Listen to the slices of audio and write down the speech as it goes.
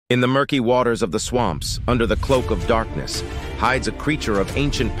In the murky waters of the swamps, under the cloak of darkness, hides a creature of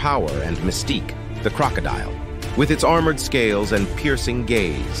ancient power and mystique, the crocodile. With its armored scales and piercing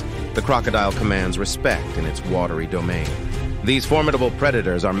gaze, the crocodile commands respect in its watery domain. These formidable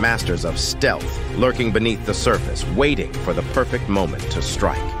predators are masters of stealth, lurking beneath the surface, waiting for the perfect moment to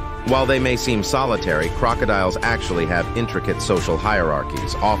strike. While they may seem solitary, crocodiles actually have intricate social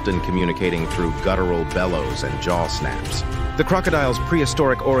hierarchies, often communicating through guttural bellows and jaw snaps. The crocodile's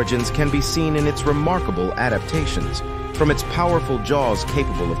prehistoric origins can be seen in its remarkable adaptations, from its powerful jaws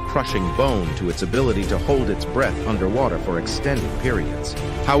capable of crushing bone to its ability to hold its breath underwater for extended periods.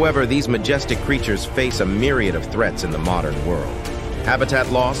 However, these majestic creatures face a myriad of threats in the modern world. Habitat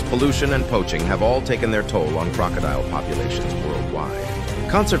loss, pollution, and poaching have all taken their toll on crocodile populations worldwide.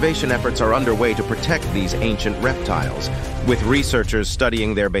 Conservation efforts are underway to protect these ancient reptiles, with researchers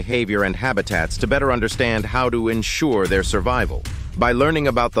studying their behavior and habitats to better understand how to ensure their survival. By learning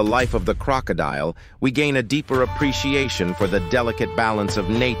about the life of the crocodile, we gain a deeper appreciation for the delicate balance of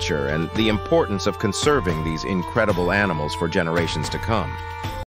nature and the importance of conserving these incredible animals for generations to come.